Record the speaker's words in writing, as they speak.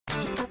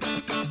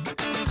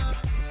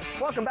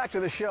Welcome back to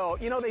the show.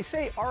 You know, they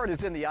say art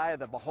is in the eye of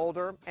the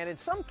beholder, and in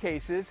some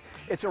cases,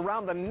 it's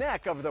around the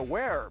neck of the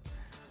wearer.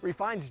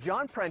 Refine's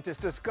John Prentice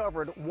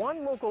discovered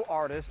one local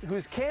artist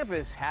whose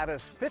canvas had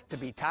us fit to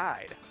be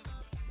tied.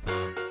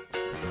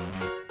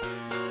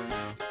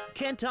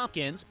 Kent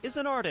Tompkins is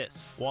an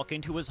artist. Walk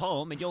into his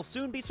home and you'll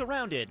soon be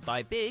surrounded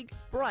by big,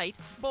 bright,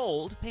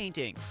 bold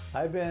paintings.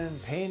 I've been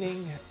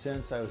painting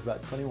since I was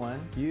about 21.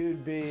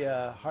 You'd be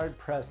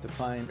hard-pressed to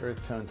find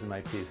earth tones in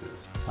my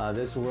pieces.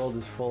 This world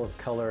is full of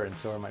color, and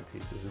so are my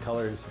pieces. The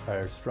colors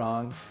are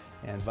strong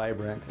and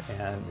vibrant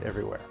and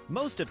everywhere.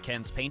 Most of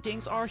Kent's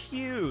paintings are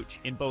huge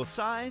in both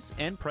size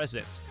and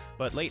presence,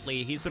 but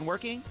lately he's been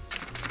working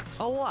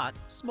a lot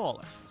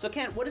smaller. So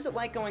Kent, what is it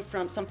like going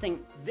from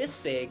something this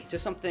big to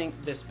something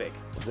this big?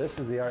 This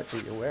is the art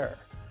that you wear,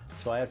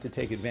 so I have to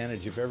take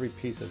advantage of every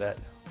piece of that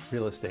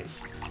real estate.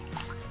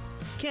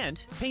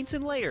 Kent paints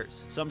in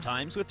layers,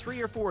 sometimes with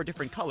 3 or 4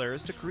 different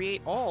colors to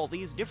create all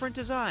these different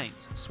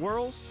designs,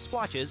 swirls,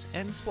 splotches,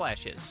 and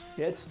splashes.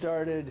 It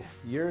started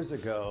years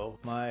ago.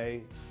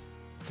 My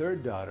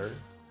third daughter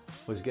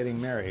was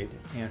getting married,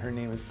 and her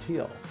name is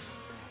Teal.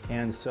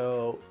 And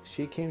so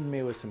she came to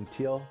me with some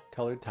teal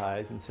colored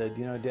ties and said,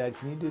 you know, Dad,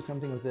 can you do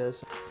something with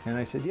this? And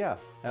I said, yeah,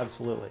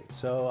 absolutely.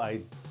 So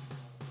I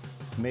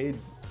made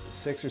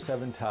 6 or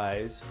 7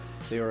 ties.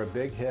 They were a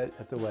big hit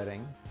at the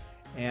wedding,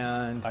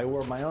 and I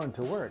wore my own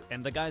to work.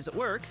 And the guys at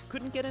work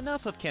couldn't get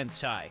enough of Kent's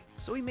tie,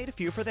 so he made a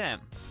few for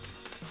them.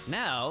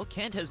 Now,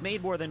 Kent has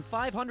made more than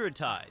 500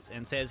 ties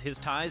and says his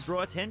ties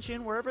draw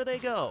attention wherever they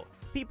go.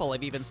 People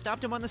have even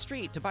stopped him on the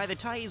street to buy the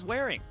tie he's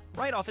wearing,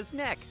 right off his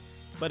neck.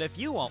 But if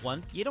you want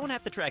one, you don't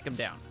have to track him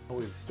down.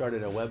 We've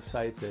started a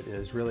website that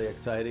is really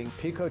exciting,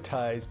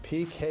 Pkotize,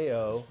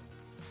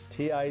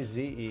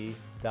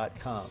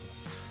 PKoTize.com.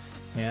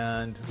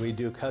 And we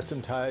do custom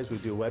ties, we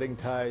do wedding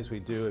ties, we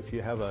do, if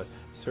you have a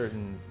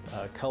certain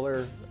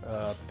color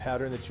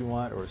pattern that you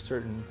want or a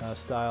certain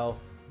style,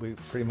 we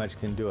pretty much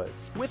can do it.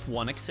 With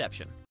one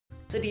exception.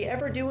 So do you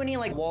ever do any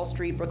like Wall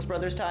Street, Brooks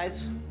Brothers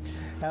ties?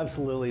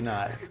 Absolutely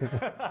not.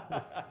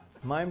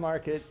 My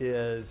market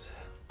is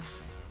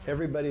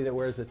everybody that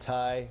wears a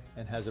tie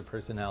and has a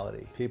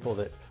personality. People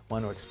that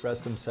want to express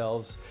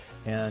themselves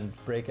and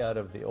break out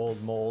of the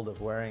old mold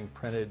of wearing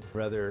printed,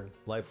 rather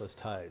lifeless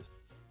ties.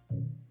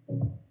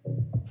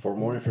 For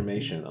more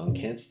information on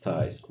Kent's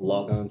ties,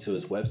 log on to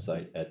his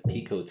website at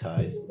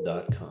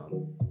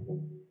Pkotize.com.